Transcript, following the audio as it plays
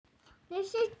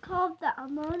This is called the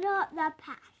Ramona the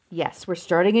Pest. Yes, we're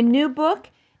starting a new book.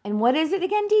 And what is it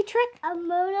again, Dietrich?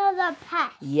 Ramona the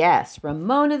Pest. Yes,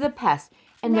 Ramona the Pest.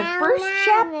 And the first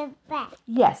chapter...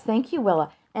 Yes, thank you, Willa.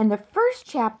 And the first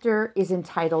chapter is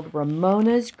entitled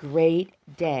Ramona's Great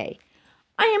Day.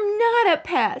 I am not a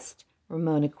pest,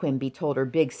 Ramona Quimby told her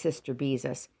big sister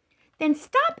Beezus. Then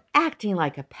stop acting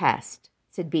like a pest,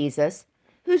 said Beezus,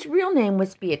 whose real name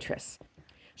was Beatrice.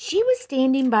 She was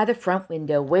standing by the front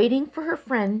window waiting for her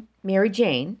friend Mary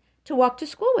Jane to walk to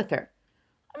school with her.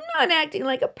 I'm not acting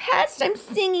like a pest, I'm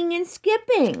singing and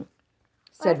skipping,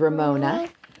 said Ramona,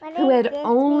 who had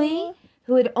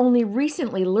only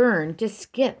recently learned to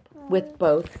skip with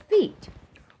both feet.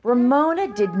 Ramona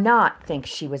did not think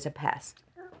she was a pest,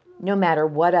 no matter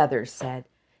what others said.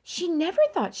 She never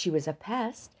thought she was a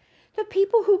pest. The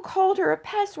people who called her a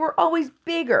pest were always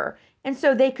bigger, and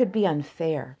so they could be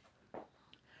unfair.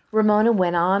 Ramona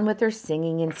went on with her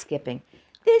singing and skipping.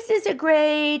 This is a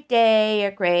great day,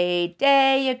 a great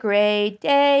day, a great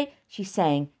day, she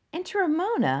sang. And to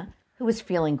Ramona, who was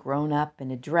feeling grown up in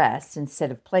a dress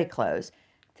instead of play clothes,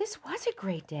 this was a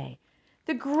great day,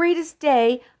 the greatest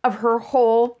day of her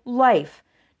whole life.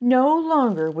 No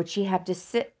longer would she have to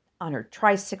sit on her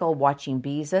tricycle watching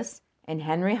Beezus and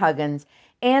Henry Huggins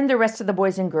and the rest of the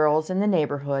boys and girls in the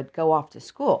neighborhood go off to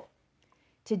school.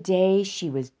 Today she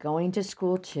was going to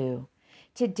school too.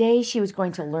 Today she was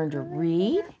going to learn to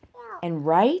read and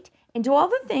write and do all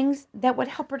the things that would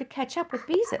help her to catch up with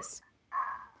Beezus.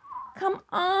 Come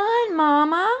on,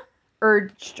 Mama,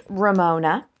 urged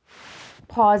Ramona,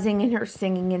 pausing in her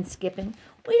singing and skipping.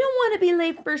 We don't want to be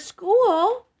late for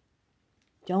school.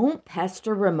 Don't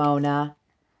pester Ramona,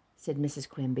 said Mrs.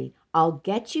 Quimby. I'll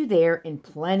get you there in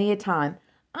plenty of time.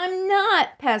 I'm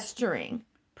not pestering,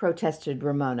 protested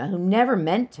Ramona, who never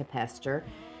meant to pester.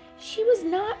 She was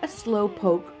not a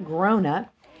slowpoke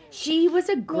grown-up. She was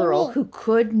a girl who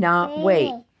could not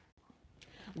wait.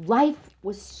 Life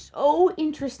was so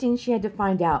interesting she had to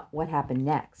find out what happened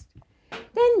next.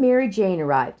 Then Mary Jane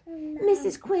arrived.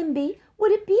 Mrs. Quimby,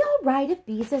 would it be all right if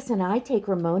Beezus and I take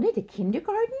Ramona to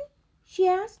kindergarten? She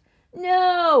asked.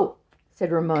 No,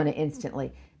 said Ramona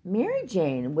instantly. Mary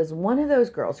Jane was one of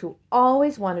those girls who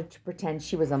always wanted to pretend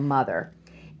she was a mother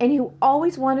and who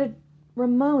always wanted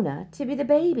Ramona to be the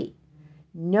baby.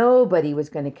 Nobody was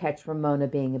going to catch Ramona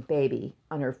being a baby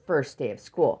on her first day of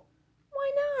school.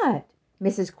 Why not?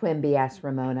 Mrs. Quimby asked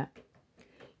Ramona.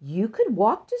 You could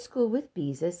walk to school with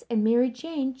Beezus and Mary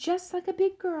Jane just like a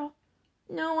big girl.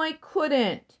 No, I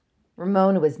couldn't.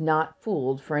 Ramona was not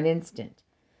fooled for an instant.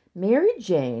 Mary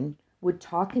Jane would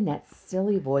talk in that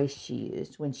silly voice she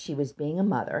used when she was being a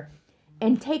mother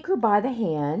and take her by the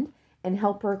hand and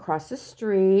help her across the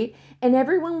street, and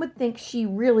everyone would think she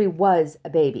really was a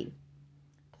baby.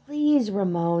 Please,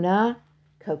 Ramona,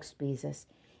 coaxed Beezus.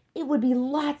 It would be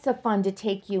lots of fun to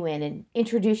take you in and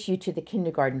introduce you to the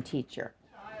kindergarten teacher.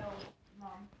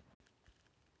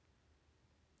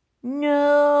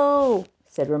 No,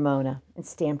 said Ramona and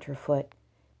stamped her foot.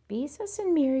 Beezus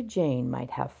and Mary Jane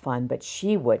might have fun, but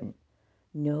she wouldn't.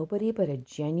 Nobody but a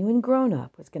genuine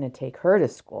grown-up was going to take her to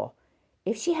school.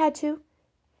 If she had to,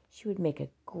 she would make a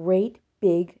great,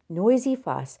 big, noisy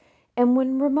fuss. And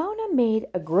when Ramona made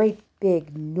a great,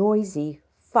 big, noisy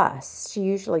fuss, she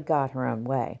usually got her own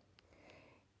way.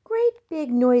 Great, big,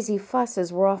 noisy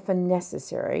fusses were often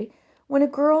necessary when a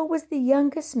girl was the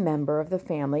youngest member of the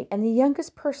family and the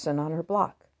youngest person on her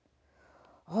block.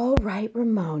 All right,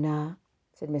 Ramona,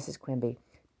 said Mrs. Quimby.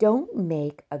 Don't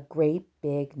make a great,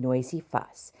 big, noisy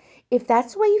fuss. If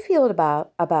that's the way you feel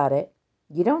about it,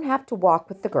 you don't have to walk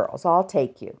with the girls. I'll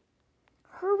take you.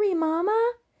 Hurry,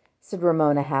 Mama, said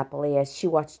Ramona happily as she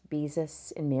watched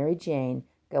Beezus and Mary Jane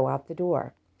go out the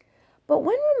door. But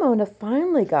when Ramona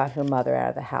finally got her mother out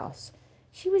of the house,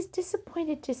 she was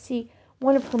disappointed to see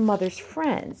one of her mother's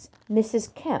friends,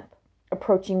 Mrs. Kemp,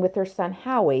 approaching with her son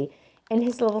Howie and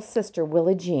his little sister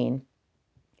Willa Jean,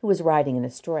 who was riding in a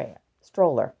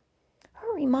stroller.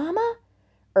 Hurry, Mama,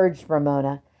 urged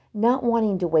Ramona, not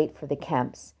wanting to wait for the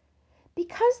Kemps.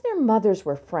 Because their mothers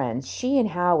were friends, she and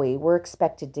Howie were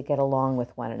expected to get along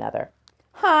with one another.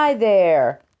 Hi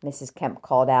there, Mrs. Kemp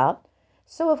called out.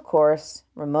 So, of course,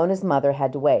 Ramona's mother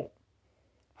had to wait.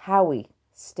 Howie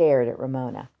stared at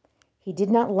Ramona. He did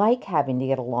not like having to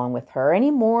get along with her any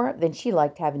more than she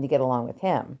liked having to get along with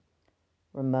him.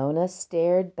 Ramona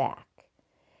stared back.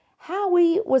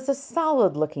 Howie was a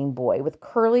solid-looking boy with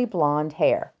curly blonde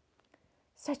hair.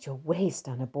 Such a waste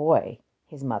on a boy,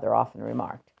 his mother often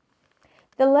remarked.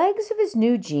 The legs of his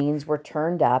new jeans were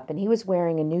turned up, and he was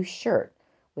wearing a new shirt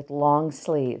with long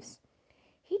sleeves.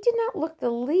 He did not look the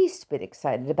least bit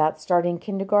excited about starting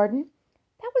kindergarten.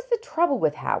 That was the trouble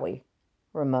with Howie,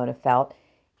 Ramona felt.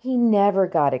 He never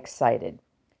got excited.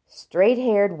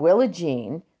 Straight-haired Willa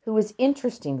Jean, who was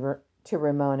interesting to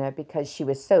Ramona because she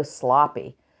was so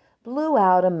sloppy, blew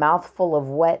out a mouthful of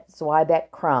wet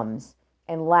Zwieback crumbs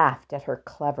and laughed at her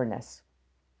cleverness.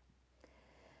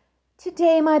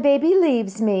 "Today my baby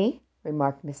leaves me,"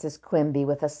 remarked Mrs. Quimby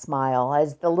with a smile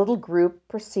as the little group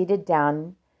proceeded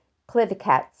down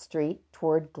Clivicat Street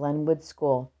toward Glenwood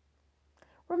School.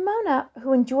 Ramona,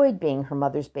 who enjoyed being her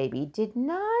mother's baby, did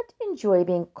not enjoy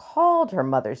being called her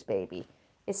mother's baby,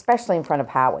 especially in front of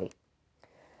Howie.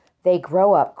 "They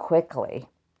grow up quickly,"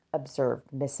 observed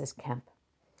Mrs. Kemp.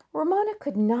 Ramona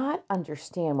could not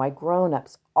understand why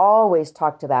grown-ups always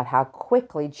talked about how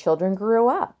quickly children grew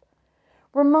up.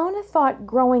 Ramona thought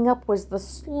growing up was the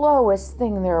slowest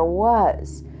thing there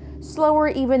was, slower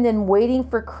even than waiting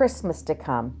for Christmas to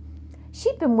come.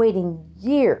 She'd been waiting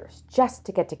years just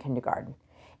to get to kindergarten,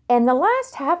 and the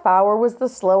last half hour was the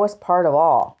slowest part of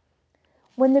all.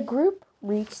 When the group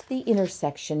reached the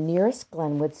intersection nearest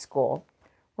Glenwood School,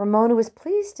 Ramona was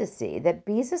pleased to see that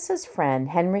Beezus' friend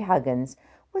Henry Huggins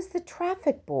was the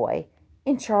traffic boy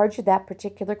in charge of that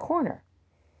particular corner.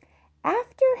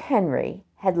 After Henry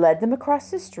had led them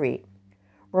across the street,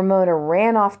 Ramona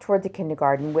ran off toward the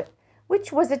kindergarten,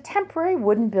 which was a temporary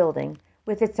wooden building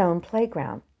with its own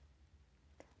playground.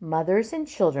 Mothers and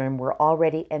children were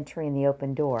already entering the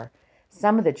open door.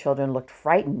 Some of the children looked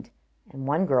frightened, and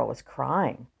one girl was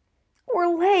crying. "We're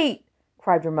late!"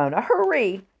 cried Ramona.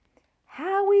 "Hurry!"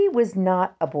 Howie was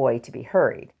not a boy to be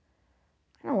hurried.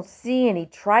 "I don't see any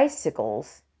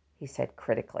tricycles," he said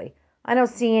critically. "I don't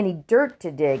see any dirt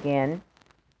to dig in."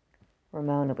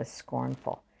 Ramona was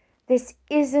scornful. "This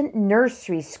isn't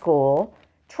nursery school.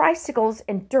 Tricycles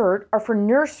and dirt are for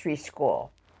nursery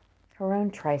school." Her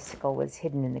own tricycle was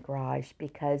hidden in the garage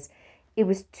because it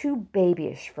was too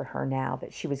babyish for her now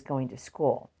that she was going to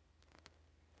school.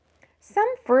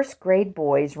 Some first-grade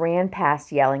boys ran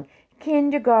past yelling,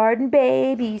 "Kindergarten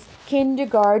babies!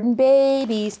 Kindergarten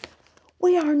babies!"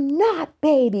 "We are not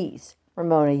babies!"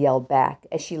 Ramona yelled back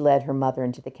as she led her mother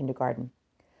into the kindergarten.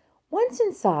 Once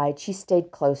inside, she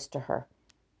stayed close to her.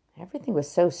 Everything was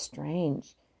so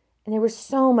strange, and there was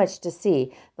so much to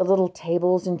see. The little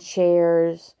tables and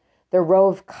chairs, the row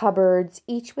of cupboards,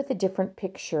 each with a different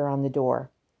picture on the door,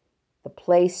 the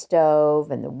play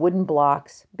stove, and the wooden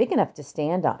blocks, big enough to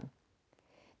stand on.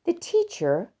 The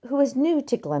teacher, who was new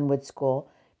to Glenwood School,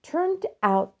 turned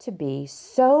out to be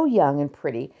so young and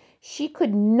pretty she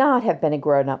could not have been a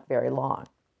grown-up very long.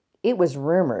 It was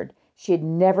rumored she had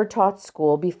never taught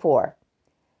school before.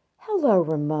 "Hello,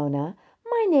 Ramona.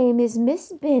 My name is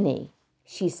Miss Benny,"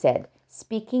 she said,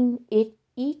 speaking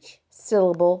each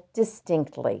syllable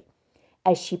distinctly,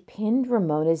 as she pinned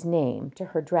Ramona's name to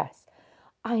her dress.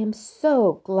 "I am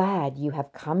so glad you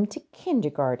have come to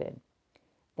kindergarten."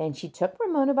 Then she took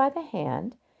Ramona by the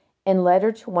hand and led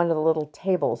her to one of the little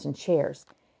tables and chairs.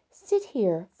 "Sit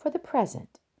here for the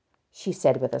present," she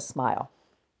said with a smile.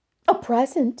 A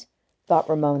present, thought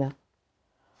Ramona.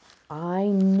 I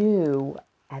knew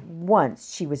at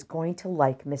once she was going to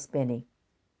like Miss Benny.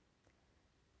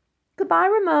 "Goodbye,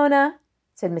 Ramona,"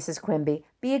 said Mrs. Quimby.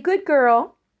 "Be a good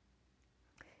girl."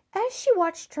 As she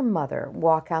watched her mother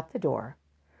walk out the door,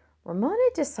 Ramona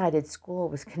decided school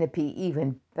was going to be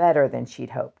even better than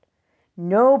she'd hoped.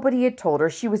 Nobody had told her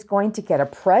she was going to get a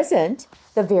present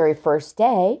the very first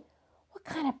day. What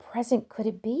kind of present could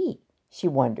it be? She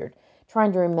wondered,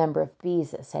 trying to remember if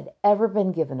Beezus had ever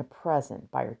been given a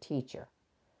present by her teacher.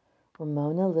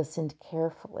 Ramona listened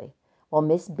carefully while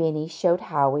Miss Benny showed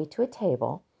Howie to a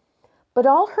table, but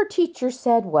all her teacher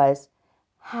said was,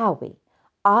 "Howie,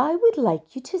 I would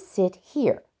like you to sit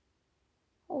here."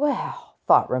 Well,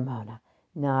 thought Ramona,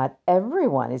 not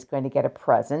everyone is going to get a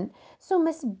present, so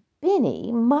Miss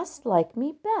Benny must like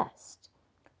me best.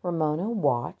 Ramona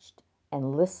watched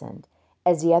and listened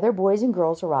as the other boys and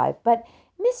girls arrived, but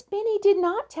Miss Benny did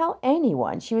not tell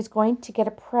anyone she was going to get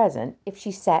a present if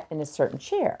she sat in a certain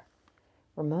chair.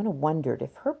 Ramona wondered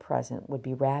if her present would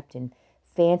be wrapped in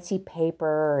fancy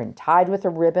paper and tied with a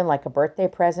ribbon like a birthday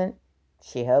present.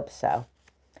 She hoped so.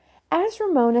 As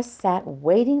Ramona sat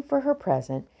waiting for her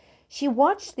present, she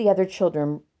watched the other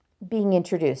children being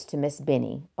introduced to Miss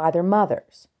Benny by their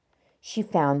mothers. She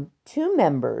found two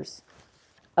members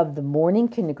of the morning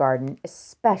kindergarten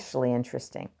especially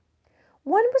interesting.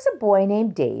 One was a boy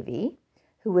named Davy,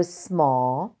 who was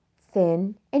small,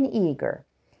 thin, and eager.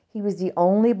 He was the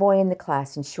only boy in the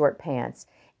class in short pants,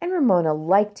 and Ramona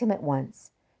liked him at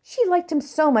once. She liked him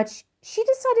so much, she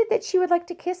decided that she would like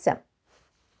to kiss him.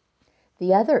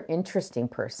 The other interesting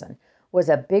person was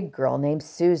a big girl named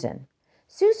Susan.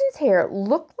 Susan's hair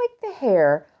looked like the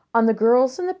hair on the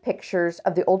girls in the pictures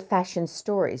of the old-fashioned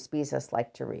stories Beezus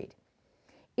liked to read.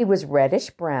 It was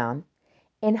reddish-brown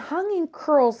and hung in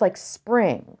curls like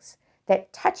springs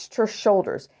that touched her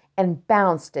shoulders and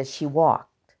bounced as she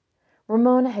walked.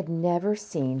 Ramona had never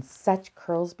seen such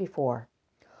curls before.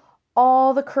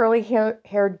 All the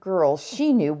curly-haired girls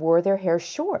she knew wore their hair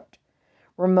short.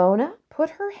 Ramona put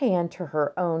her hand to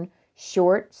her own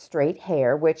short, straight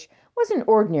hair, which was an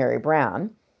ordinary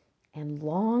brown, and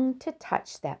longed to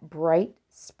touch that bright,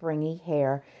 springy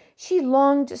hair. She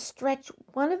longed to stretch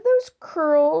one of those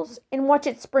curls and watch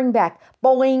it spring back.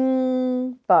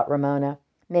 Boing, thought Ramona,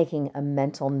 making a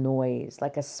mental noise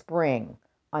like a spring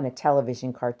on a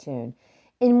television cartoon,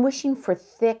 and wishing for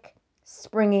thick,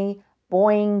 springy,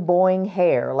 boing, boing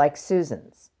hair like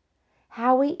Susan's.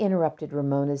 Howie interrupted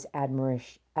Ramona's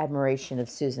admiration of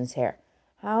Susan's hair.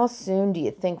 "How soon do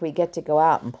you think we get to go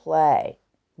out and play?"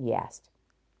 he asked.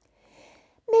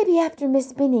 "Maybe after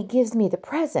Miss Binny gives me the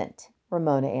present,"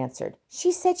 Ramona answered.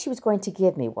 "She said she was going to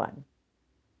give me one."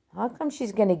 "How come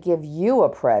she's going to give you a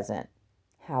present?"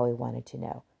 Howie wanted to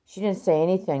know. "She didn't say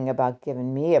anything about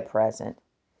giving me a present."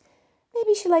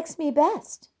 "Maybe she likes me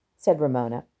best," said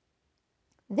Ramona.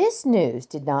 This news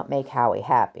did not make Howie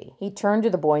happy. He turned to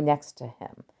the boy next to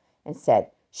him and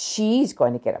said, "She's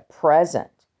going to get a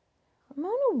present."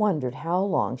 Ramona wondered how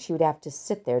long she would have to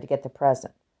sit there to get the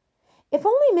present. If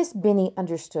only Miss Binny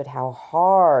understood how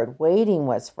hard waiting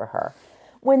was for her.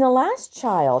 When the last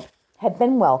child had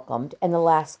been welcomed and the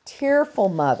last tearful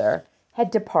mother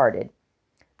had departed,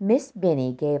 Miss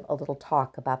Binny gave a little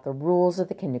talk about the rules of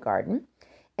the kindergarten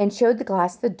and showed the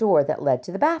class the door that led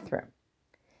to the bathroom.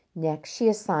 Next, she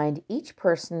assigned each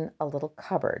person a little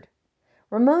cupboard.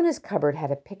 Ramona's cupboard had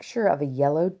a picture of a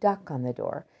yellow duck on the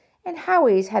door, and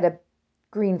Howie's had a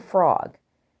green frog.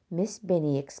 Miss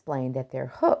Binny explained that their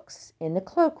hooks in the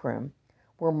cloakroom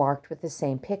were marked with the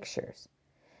same pictures.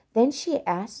 Then she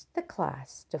asked the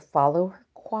class to follow her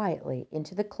quietly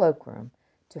into the cloakroom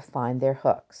to find their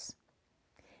hooks.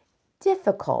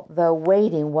 Difficult though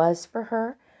waiting was for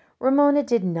her, Ramona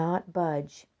did not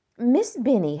budge. Miss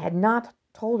Binny had not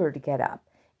told her to get up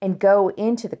and go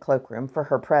into the cloakroom for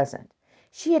her present.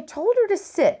 She had told her to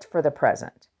sit for the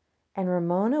present, and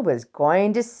Ramona was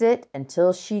going to sit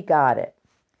until she got it.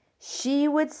 She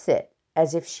would sit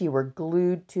as if she were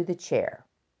glued to the chair.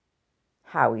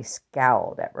 Howie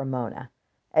scowled at Ramona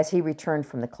as he returned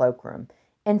from the cloakroom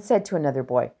and said to another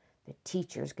boy, "The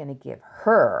teacher's going to give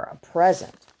her a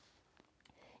present."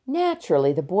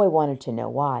 Naturally, the boy wanted to know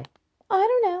why. "I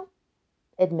don't know,"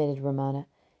 admitted Ramona.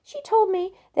 "She told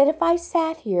me that if I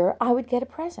sat here, I would get a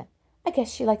present. I guess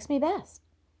she likes me best."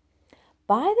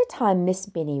 By the time Miss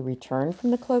Binny returned from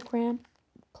the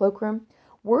cloakroom,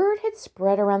 word had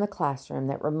spread around the classroom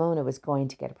that Ramona was going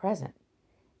to get a present.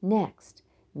 Next,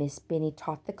 Miss Binny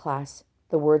taught the class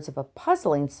the words of a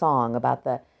puzzling song about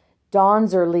the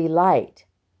Dawnzerly light,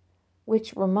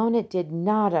 which Ramona did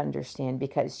not understand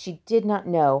because she did not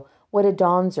know what a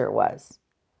Dawnzer was.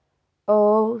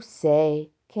 "Oh, say,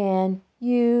 can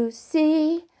you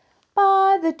see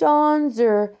by the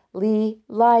Dawnzerly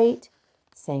light?"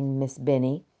 sang Miss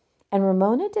Binny, and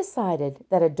Ramona decided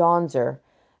that a Dawnzer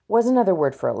was another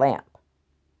word for a lamp.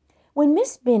 When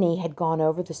Miss Binny had gone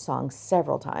over the song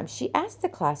several times, she asked the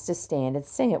class to stand and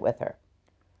sing it with her.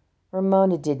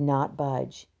 Ramona did not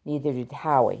budge, neither did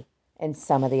Howie and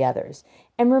some of the others,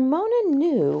 and Ramona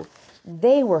knew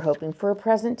they were hoping for a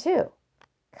present too.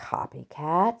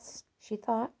 "Copycats," she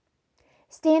thought.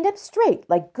 "Stand up straight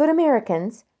like good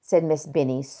Americans," said Miss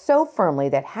Binny so firmly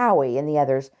that Howie and the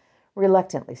others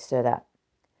reluctantly stood up.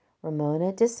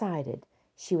 Ramona decided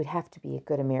she would have to be a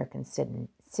good American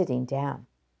sitting down.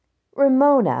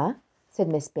 "Ramona," said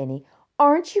Miss Binny,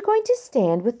 "aren't you going to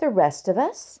stand with the rest of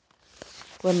us?"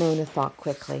 Ramona thought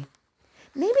quickly.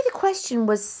 Maybe the question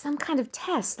was some kind of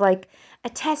test, like a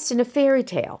test in a fairy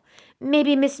tale.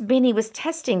 Maybe Miss Binny was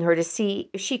testing her to see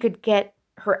if she could get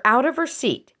her out of her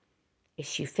seat. If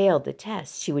she failed the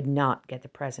test, she would not get the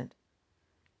present.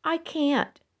 "I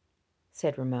can't,"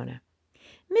 said Ramona.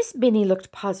 Miss Binny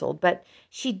looked puzzled, but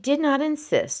she did not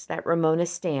insist that Ramona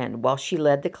stand while she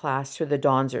led the class through the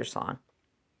Dawnzer song.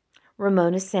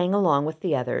 Ramona sang along with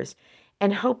the others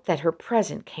and hoped that her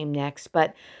present came next,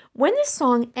 but when the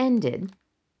song ended,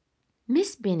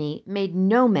 Miss Binny made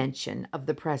no mention of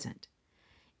the present.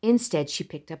 Instead, she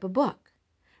picked up a book.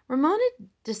 Ramona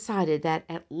decided that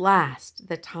at last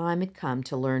the time had come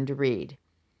to learn to read.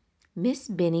 Miss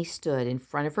Binny stood in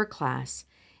front of her class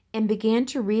and began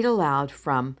to read aloud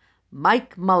from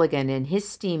Mike Mulligan and His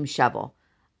Steam Shovel,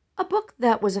 a book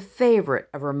that was a favorite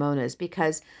of Ramona's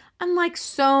because, unlike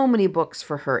so many books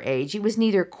for her age, it was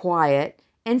neither quiet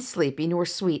and sleepy nor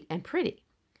sweet and pretty.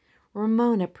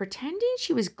 Ramona, pretending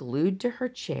she was glued to her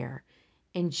chair,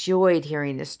 enjoyed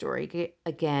hearing the story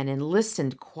again and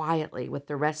listened quietly with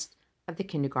the rest of the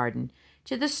kindergarten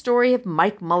to the story of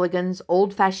Mike Mulligan's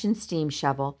old-fashioned steam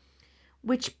shovel,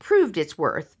 which proved its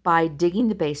worth by digging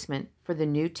the basement for the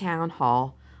new town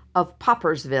hall of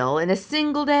Poppersville in a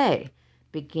single day,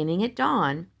 beginning at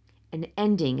dawn and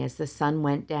ending as the sun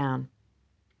went down.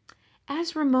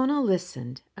 As Ramona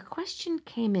listened, a question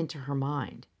came into her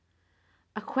mind,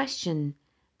 a question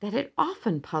that had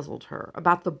often puzzled her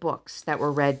about the books that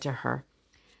were read to her.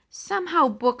 Somehow,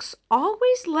 books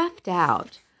always left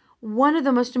out one of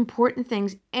the most important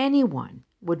things anyone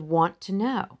would want to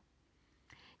know.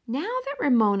 Now that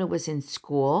Ramona was in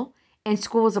school, and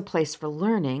school was a place for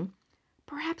learning,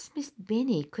 perhaps Miss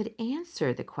Binny could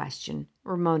answer the question.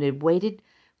 Ramona had waited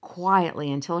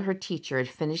quietly until her teacher had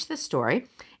finished the story,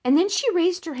 and then she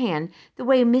raised her hand the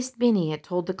way Miss Binny had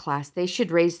told the class they should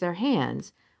raise their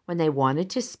hands when they wanted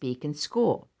to speak in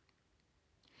school.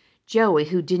 Joey,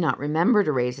 who did not remember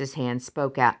to raise his hand,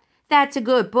 spoke out, "That's a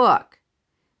good book."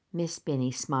 Miss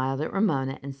Binny smiled at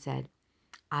Ramona and said,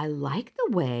 "I like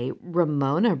the way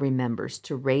Ramona remembers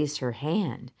to raise her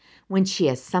hand when she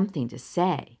has something to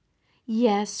say.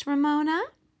 Yes, Ramona?"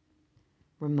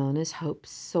 Ramona's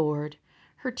hopes soared.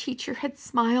 Her teacher had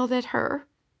smiled at her.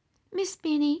 "Miss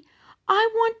Binny, I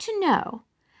want to know,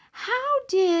 how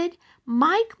did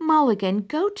Mike Mulligan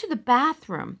go to the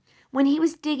bathroom when he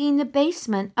was digging the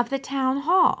basement of the town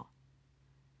hall?"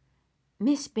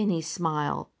 Miss Binny's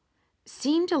smile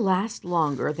seemed to last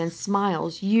longer than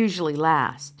smiles usually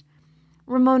last.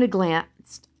 Ramona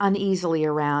glanced uneasily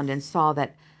around and saw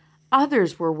that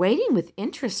others were waiting with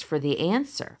interest for the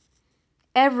answer.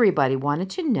 Everybody wanted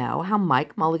to know how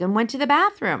Mike Mulligan went to the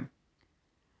bathroom.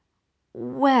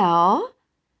 "Well,"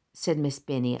 said Miss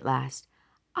Binny at last,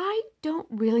 "I don't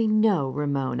really know,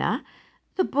 Ramona.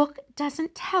 The book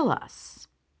doesn't tell us."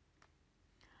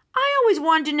 "I always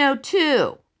wanted to know,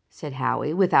 too," said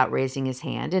Howie, without raising his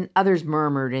hand, and others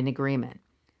murmured in agreement.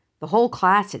 The whole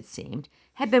class, it seemed,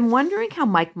 had been wondering how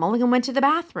Mike Mulligan went to the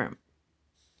bathroom.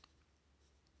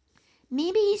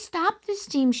 "Maybe he stopped the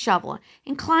steam shovel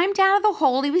and climbed out of the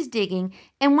hole he was digging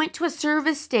and went to a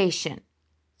service station,"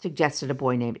 suggested a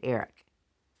boy named Eric.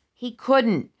 "He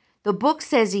couldn't. The book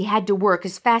says he had to work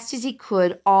as fast as he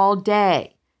could all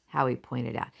day," Howie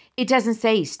pointed out. "It doesn't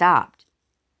say he stopped."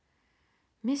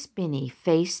 Miss Binny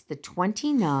faced the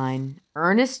 29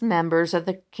 earnest members of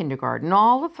the kindergarten,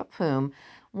 all of whom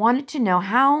wanted to know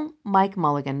how Mike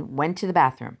Mulligan went to the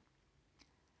bathroom.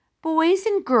 "Boys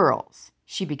and girls,"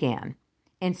 she began,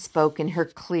 and spoke in her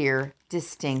clear,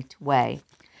 distinct way,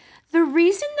 "the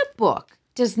reason the book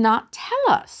does not tell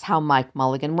us how Mike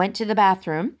Mulligan went to the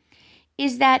bathroom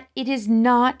is that it is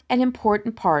not an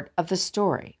important part of the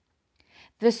story.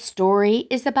 The story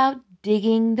is about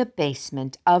digging the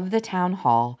basement of the town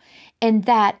hall, and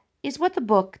that is what the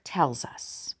book tells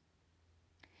us."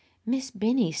 Miss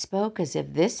Binny spoke as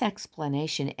if this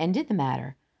explanation ended the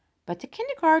matter, but the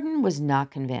kindergarten was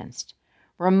not convinced.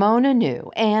 Ramona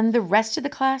knew, and the rest of the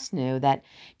class knew, that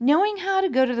knowing how to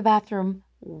go to the bathroom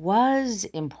was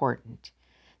important.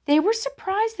 They were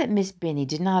surprised that Miss Binny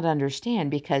did not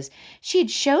understand because she had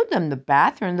showed them the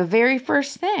bathroom the very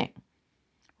first thing.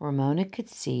 Ramona could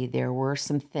see there were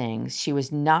some things she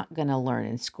was not going to learn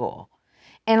in school,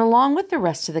 and along with the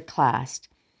rest of the class,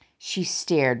 she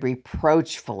stared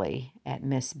reproachfully at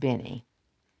Miss Binny.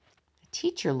 The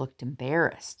teacher looked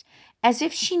embarrassed, as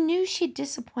if she knew she'd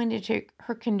disappointed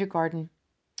her kindergarten.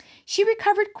 She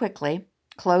recovered quickly,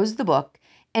 closed the book,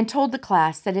 and told the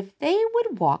class that if they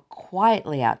would walk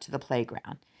quietly out to the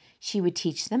playground, she would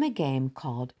teach them a game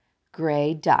called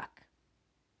Gray Duck.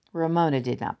 Ramona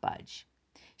did not budge.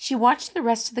 She watched the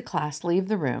rest of the class leave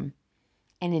the room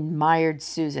and admired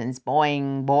Susan's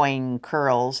boing, boing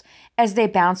curls as they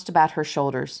bounced about her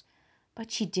shoulders,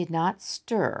 but she did not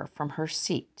stir from her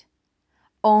seat.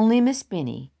 Only Miss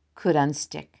Binny could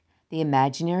unstick the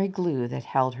imaginary glue that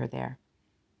held her there.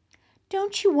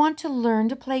 "Don't you want to learn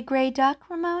to play Gray Duck,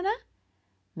 Ramona?"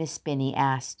 Miss Binny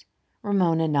asked.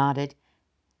 Ramona nodded.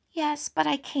 "Yes, but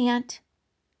I can't."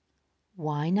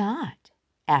 "Why not?"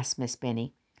 asked Miss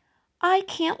Binny. "I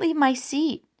can't leave my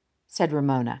seat," said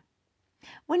Ramona.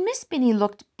 When Miss Binny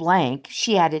looked blank,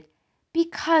 she added,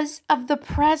 "Because of the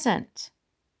present."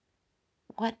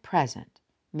 "What present?"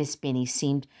 Miss Binny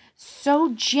seemed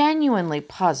so genuinely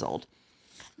puzzled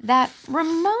that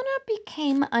Ramona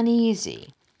became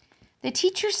uneasy. The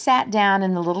teacher sat down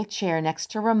in the little chair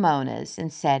next to Ramona's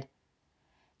and said,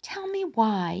 "Tell me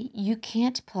why you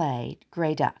can't play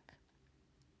Gray Duck."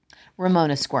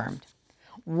 Ramona squirmed.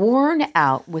 Worn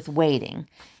out with waiting,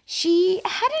 she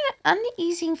had an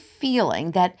uneasy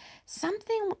feeling that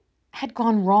something had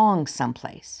gone wrong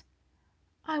someplace.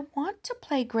 I want to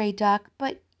play Gray Duck,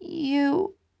 but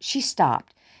you... She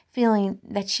stopped, feeling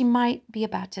that she might be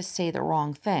about to say the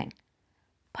wrong thing.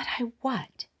 But I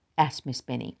what? Asked Miss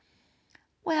Benny.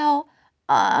 Well,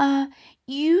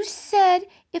 you said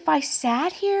if I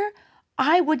sat here,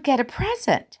 I would get a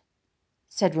present,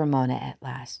 said Ramona at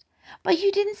last. But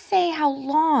you didn't say how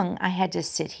long I had to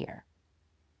sit here.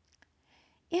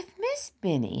 If Miss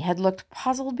Benny had looked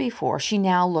puzzled before, she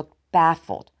now looked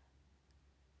baffled.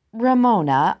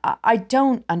 Ramona, I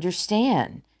don't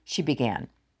understand, she began.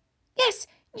 Yes,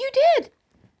 you did,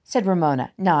 said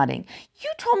Ramona, nodding. You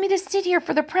told me to sit here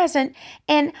for the present,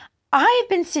 and I've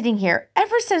been sitting here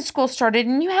ever since school started,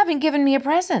 and you haven't given me a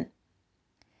present.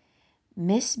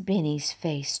 Miss Benny's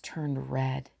face turned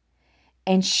red,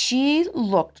 and she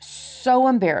looked so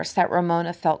embarrassed that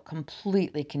Ramona felt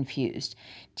completely confused.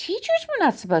 Teachers were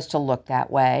not supposed to look that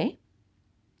way.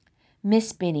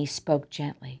 Miss Benny spoke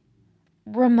gently.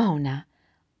 Ramona,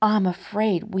 I'm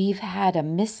afraid we've had a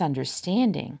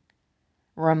misunderstanding.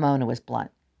 Ramona was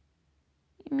blunt.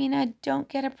 You mean I don't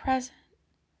get a present?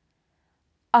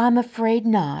 I'm afraid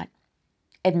not,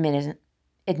 admitted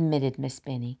Miss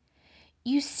Benny.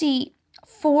 You see,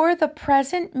 for the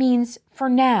present means for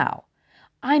now.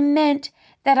 I meant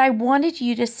that I wanted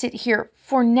you to sit here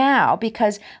for now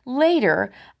because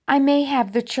later I may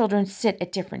have the children sit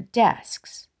at different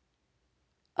desks.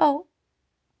 Oh,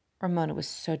 Ramona was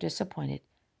so disappointed.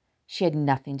 She had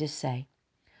nothing to say.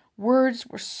 Words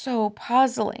were so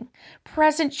puzzling.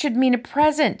 Present should mean a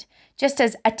present, just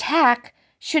as attack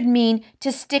should mean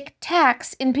to stick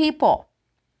tacks in people.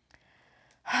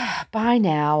 By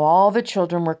now, all the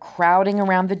children were crowding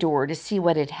around the door to see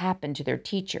what had happened to their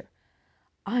teacher.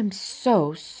 I'm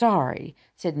so sorry,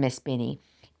 said Miss Benny.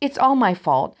 It's all my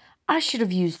fault. I should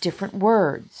have used different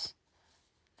words.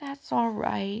 That's all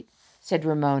right, said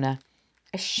Ramona,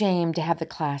 ashamed to have the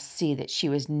class see that she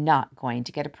was not going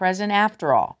to get a present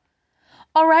after all.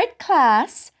 All right,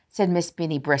 class, said Miss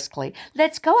Benny briskly.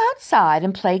 Let's go outside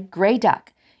and play Gray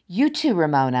Duck. You too,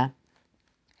 Ramona.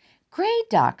 Gray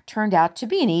Duck turned out to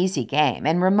be an easy game,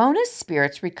 and Ramona's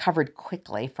spirits recovered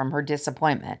quickly from her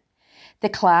disappointment. The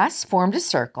class formed a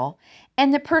circle,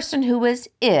 and the person who was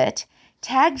it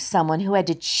tagged someone who had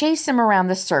to chase him around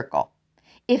the circle.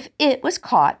 If it was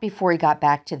caught before he got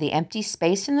back to the empty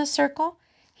space in the circle,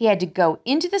 he had to go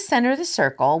into the center of the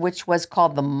circle, which was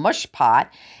called the mush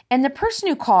pot, and the person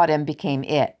who caught him became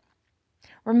it.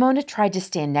 Ramona tried to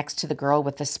stand next to the girl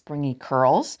with the springy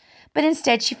curls, but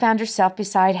instead she found herself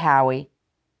beside Howie.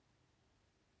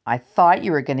 I thought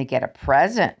you were going to get a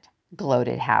present,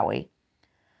 gloated Howie.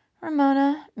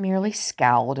 Ramona merely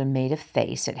scowled and made a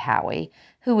face at Howie,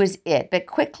 who was it, but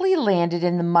quickly landed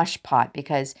in the mush pot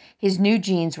because his new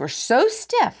jeans were so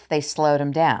stiff they slowed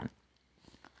him down.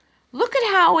 Look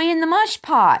at Howie in the mush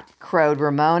pot, crowed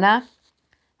Ramona.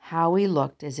 Howie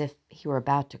looked as if he were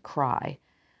about to cry,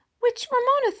 which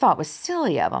Ramona thought was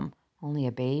silly of him. Only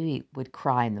a baby would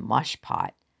cry in the mush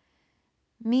pot.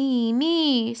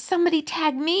 Me, somebody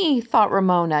tag me, thought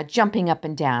Ramona, jumping up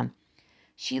and down.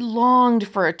 She longed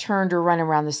for a turn to run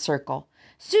around the circle.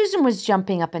 Susan was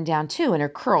jumping up and down too, and her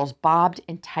curls bobbed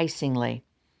enticingly.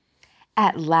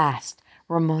 At last,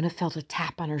 Ramona felt a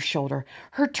tap on her shoulder.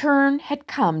 Her turn had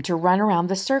come to run around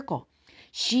the circle.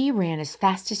 She ran as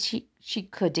fast as she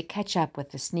could to catch up with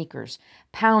the sneakers,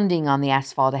 pounding on the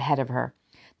asphalt ahead of her.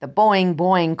 The boing,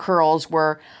 boing curls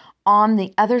were on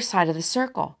the other side of the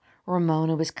circle.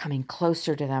 Ramona was coming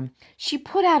closer to them. She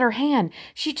put out her hand.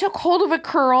 She took hold of a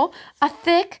curl, a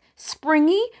thick,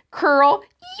 springy curl.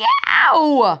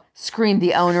 Yow! Screamed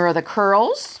the owner of the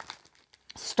curls.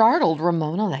 Startled,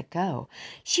 Ramona let go.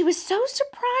 She was so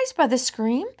surprised by the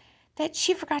scream that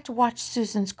she forgot to watch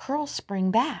Susan's curls spring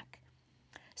back.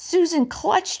 Susan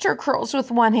clutched her curls with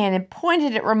one hand and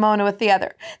pointed at Ramona with the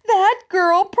other. That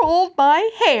girl pulled my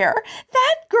hair.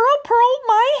 That girl pulled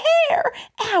my hair.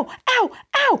 Ow, ow,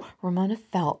 ow. Ramona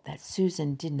felt that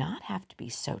Susan did not have to be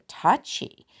so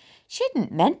touchy. She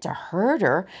hadn't meant to hurt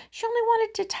her. She only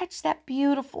wanted to touch that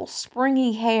beautiful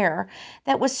springy hair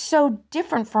that was so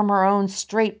different from her own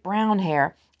straight brown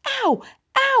hair. Ow,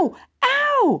 ow,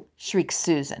 ow, shrieked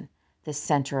Susan, the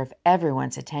center of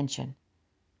everyone's attention.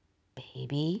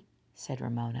 Baby, said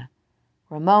Ramona.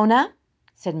 Ramona,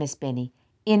 said Miss Benny,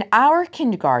 in our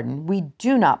kindergarten, we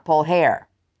do not pull hair.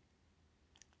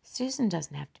 Susan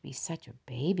doesn't have to be such a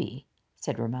baby,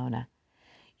 said Ramona.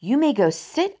 You may go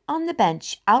sit on the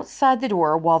bench outside the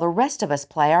door while the rest of us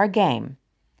play our game,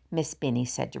 Miss Benny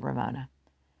said to Ramona.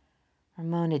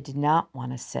 Ramona did not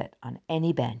want to sit on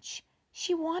any bench.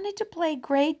 She wanted to play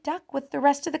gray duck with the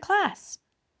rest of the class.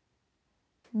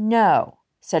 "No,"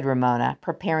 said Ramona,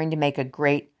 preparing to make a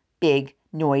great, big,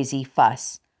 noisy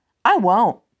fuss. "I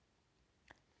won't."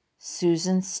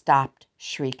 Susan stopped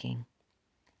shrieking.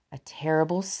 A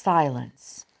terrible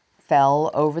silence fell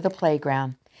over the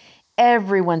playground.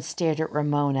 Everyone stared at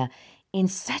Ramona in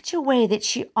such a way that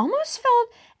she almost felt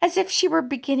as if she were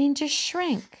beginning to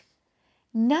shrink.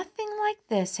 Nothing like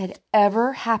this had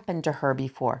ever happened to her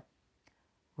before.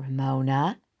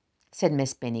 "Ramona," said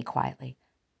Miss Binny quietly,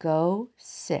 "go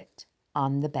sit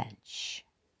on the bench."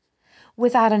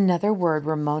 Without another word,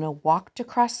 Ramona walked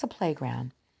across the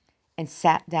playground and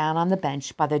sat down on the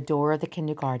bench by the door of the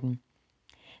kindergarten.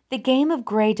 The game of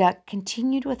gray duck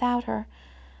continued without her,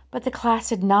 but the class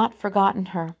had not forgotten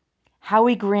her.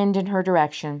 Howie grinned in her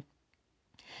direction.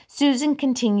 Susan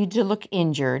continued to look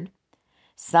injured.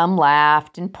 Some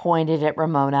laughed and pointed at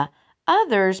Ramona.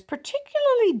 Others,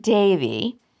 particularly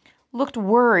Davy, looked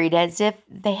worried as if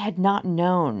they had not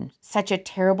known such a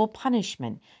terrible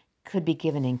punishment could be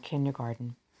given in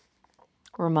kindergarten.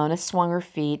 Ramona swung her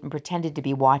feet and pretended to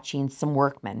be watching some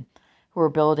workmen who were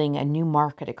building a new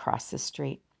market across the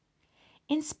street.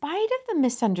 In spite of the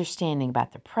misunderstanding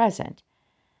about the present,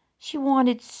 she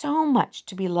wanted so much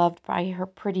to be loved by her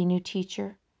pretty new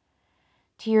teacher.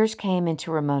 Tears came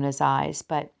into Ramona's eyes,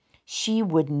 but she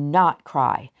would not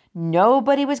cry.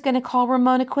 Nobody was going to call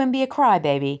Ramona Quimby a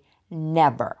crybaby.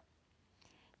 Never.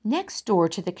 Next door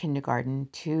to the kindergarten,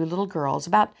 two little girls,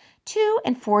 about 2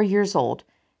 and 4 years old,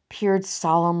 peered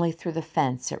solemnly through the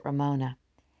fence at Ramona.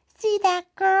 "See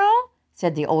that girl?"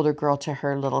 said the older girl to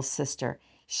her little sister.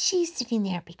 "She's sitting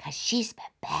there because she's been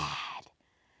bad."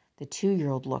 The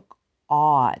 2-year-old looked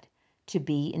awed to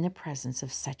be in the presence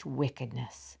of such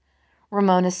wickedness.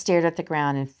 Ramona stared at the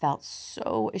ground and felt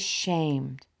so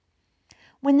ashamed.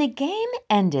 When the game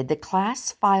ended, the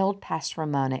class filed past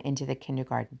Ramona into the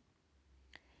kindergarten.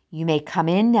 "You may come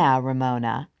in now,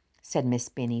 Ramona," said Miss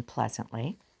Binny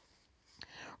pleasantly.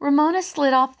 Ramona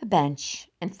slid off the bench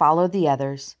and followed the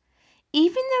others.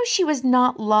 Even though she was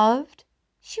not loved,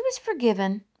 she was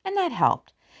forgiven, and that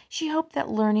helped. She hoped that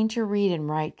learning to read and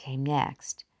write came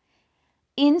next.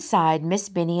 Inside, Miss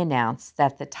Binny announced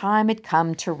that the time had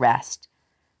come to rest.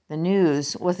 The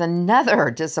news was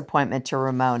another disappointment to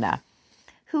Ramona,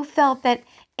 who felt that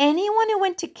anyone who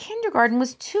went to kindergarten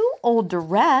was too old to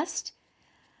rest.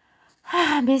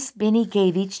 Miss Binny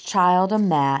gave each child a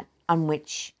mat on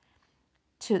which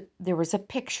there was a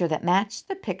picture that matched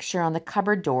the picture on the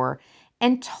cupboard door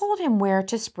and told him where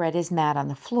to spread his mat on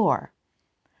the floor.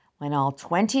 When all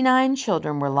 29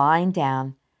 children were lying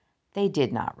down, they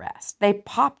did not rest. They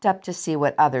popped up to see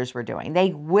what others were doing.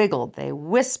 They wiggled, they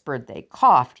whispered, they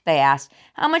coughed. They asked,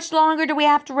 "How much longer do we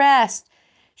have to rest?"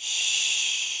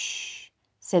 "Shh,"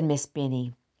 said Miss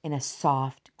Binny in a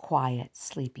soft, quiet,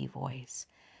 sleepy voice.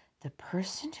 "The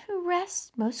person who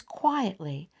rests most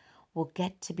quietly will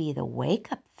get to be the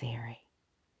wake-up fairy."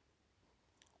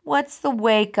 "What's the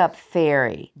wake-up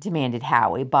fairy?" demanded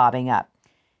Howie, bobbing up.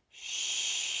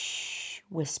 "Shh,"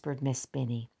 whispered Miss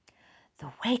Binny.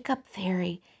 "The wake-up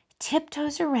fairy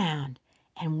tiptoes around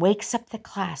and wakes up the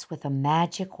class with a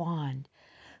magic wand.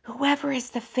 Whoever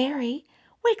is the fairy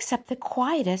wakes up the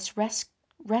quietest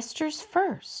resters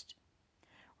first."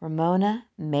 Ramona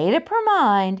made up her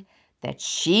mind that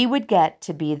she would get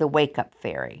to be the wake-up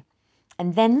fairy,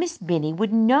 and then Miss Binny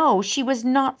would know she was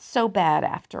not so bad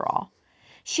after all.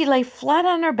 She lay flat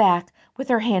on her back with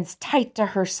her hands tight to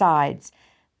her sides.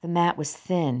 The mat was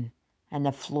thin and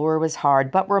the floor was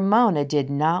hard, but Ramona did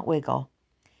not wiggle.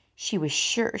 She was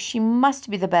sure she must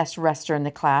be the best rester in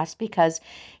the class because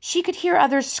she could hear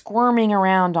others squirming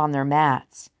around on their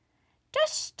mats.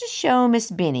 Just to show Miss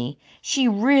Binny she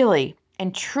really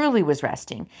and truly was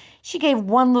resting, she gave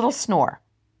one little snore.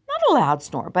 Not a loud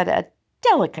snore, but a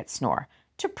delicate snore,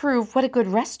 to prove what a good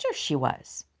rester she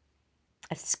was.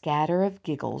 A scatter of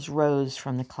giggles rose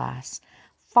from the class,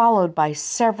 followed by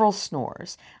several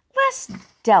snores, less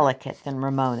delicate than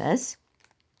Ramona's.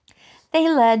 They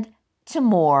led to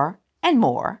more and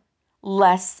more,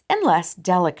 less and less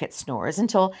delicate snores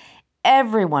until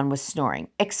everyone was snoring,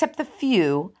 except the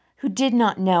few who did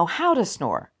not know how to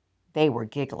snore. They were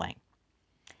giggling.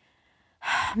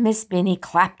 Miss Binny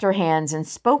clapped her hands and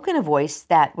spoke in a voice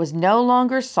that was no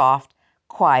longer soft,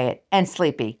 quiet, and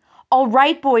sleepy. "All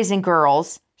right, boys and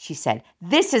girls," she said,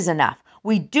 "this is enough.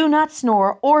 We do not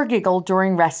snore or giggle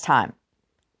during rest time."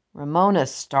 "Ramona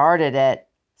started it,"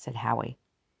 said Howie.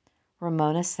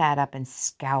 Ramona sat up and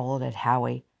scowled at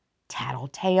Howie.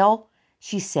 "Tattletale,"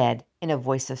 she said in a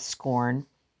voice of scorn.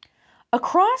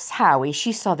 Across Howie,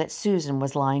 she saw that Susan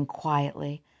was lying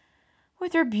quietly,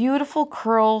 with her beautiful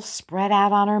curls spread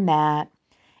out on her mat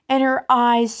and her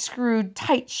eyes screwed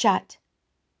tight shut.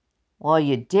 "Well,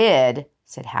 you did,"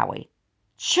 said Howie.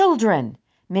 "Children,"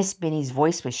 Miss Binny's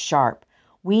voice was sharp,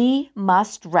 "we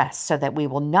must rest so that we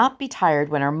will not be tired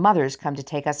when our mothers come to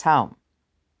take us home."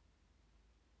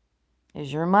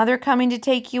 "Is your mother coming to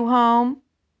take you home?"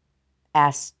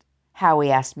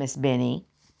 Howie asked Miss Binny.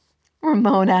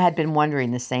 Ramona had been wondering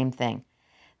the same thing.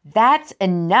 "That's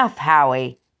enough,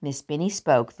 Howie." Miss Binny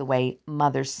spoke the way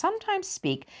mothers sometimes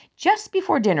speak just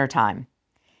before dinner time.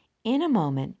 In a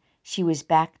moment she was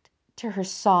back to her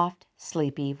soft,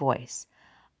 sleepy voice.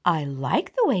 "I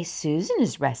like the way Susan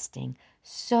is resting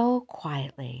so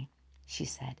quietly," she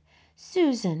said.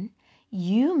 "Susan,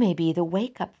 you may be the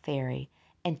wake-up fairy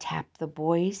and tap the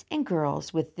boys and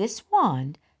girls with this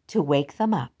wand to wake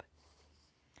them up."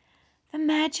 The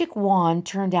magic wand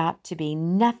turned out to be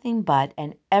nothing but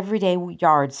an everyday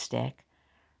yardstick.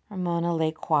 Ramona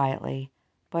lay quietly,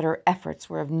 but her efforts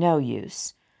were of no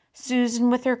use. Susan,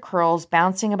 with her curls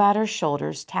bouncing about her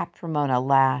shoulders, tapped Ramona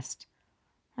last.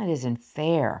 That isn't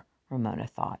fair, Ramona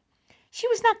thought. She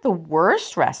was not the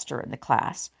worst rester in the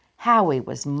class. Howie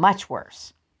was much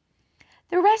worse.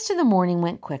 The rest of the morning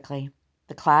went quickly.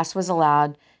 The class was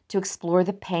allowed to explore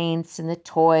the paints and the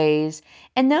toys,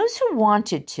 and those who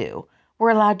wanted to were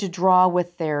allowed to draw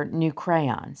with their new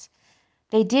crayons.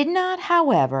 They did not,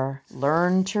 however,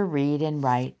 learn to read and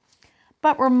write.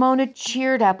 But Ramona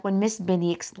cheered up when Miss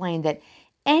Binny explained that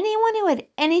anyone who had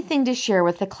anything to share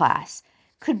with the class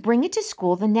could bring it to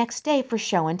school the next day for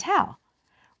show and tell.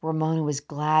 Ramona was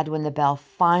glad when the bell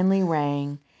finally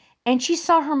rang, and she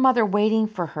saw her mother waiting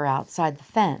for her outside the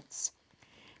fence.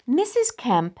 Mrs.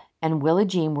 Kemp and Willa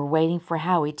Jean were waiting for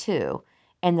Howie, too,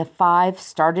 and the five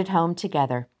started home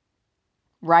together.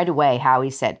 Right away, Howie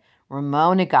said,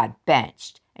 "Ramona got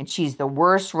benched, and she's the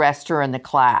worst rester in the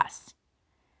class."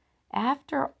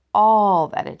 After all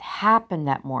that had happened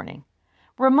that morning,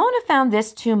 Ramona found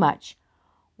this too much.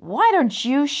 "Why don't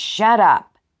you shut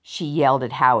up?" she yelled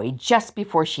at Howie just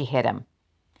before she hit him.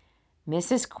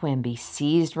 Mrs. Quimby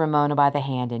seized Ramona by the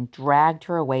hand and dragged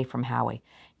her away from Howie.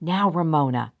 "Now,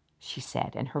 Ramona," she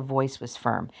said, and her voice was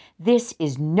firm, "this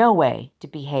is no way to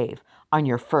behave on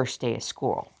your first day of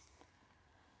school."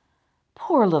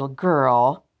 "Poor little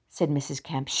girl," said Mrs.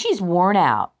 Kemp. "She's worn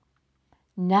out."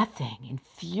 Nothing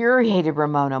infuriated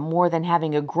Ramona more than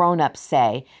having a grown-up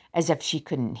say, as if she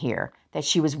couldn't hear, that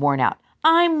she was worn out.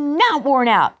 "I'm not worn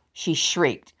out," she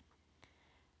shrieked.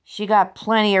 "She got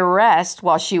plenty of rest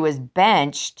while she was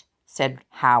benched," said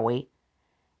Howie.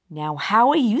 "Now,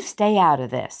 Howie, you stay out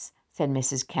of this," said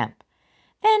Mrs. Kemp.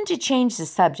 Then, to change the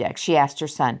subject, she asked her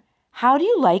son, "How do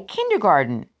you like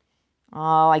kindergarten?"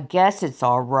 "Oh, I guess it's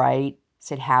all right,"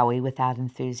 said Howie without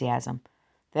enthusiasm.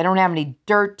 "They don't have any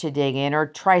dirt to dig in or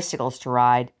tricycles to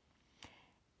ride."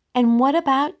 "And what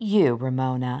about you,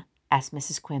 Ramona?" asked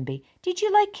Mrs. Quimby. "Did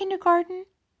you like kindergarten?"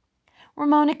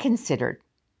 Ramona considered.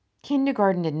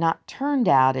 Kindergarten had not turned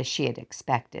out as she had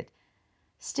expected.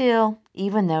 Still,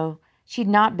 even though she'd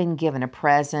not been given a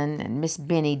present and Miss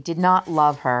Binny did not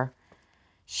love her,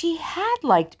 she had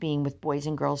liked being with boys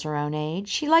and girls her own age.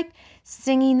 She liked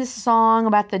singing the song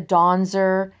about the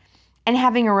Donzer and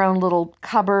having her own little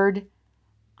cupboard.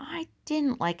 "I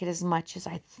didn't like it as much as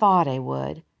I thought I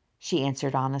would," she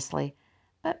answered honestly.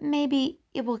 "But maybe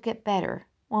it will get better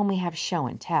when we have show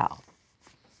and tell."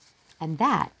 And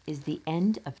that is the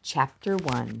end of chapter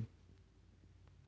 1.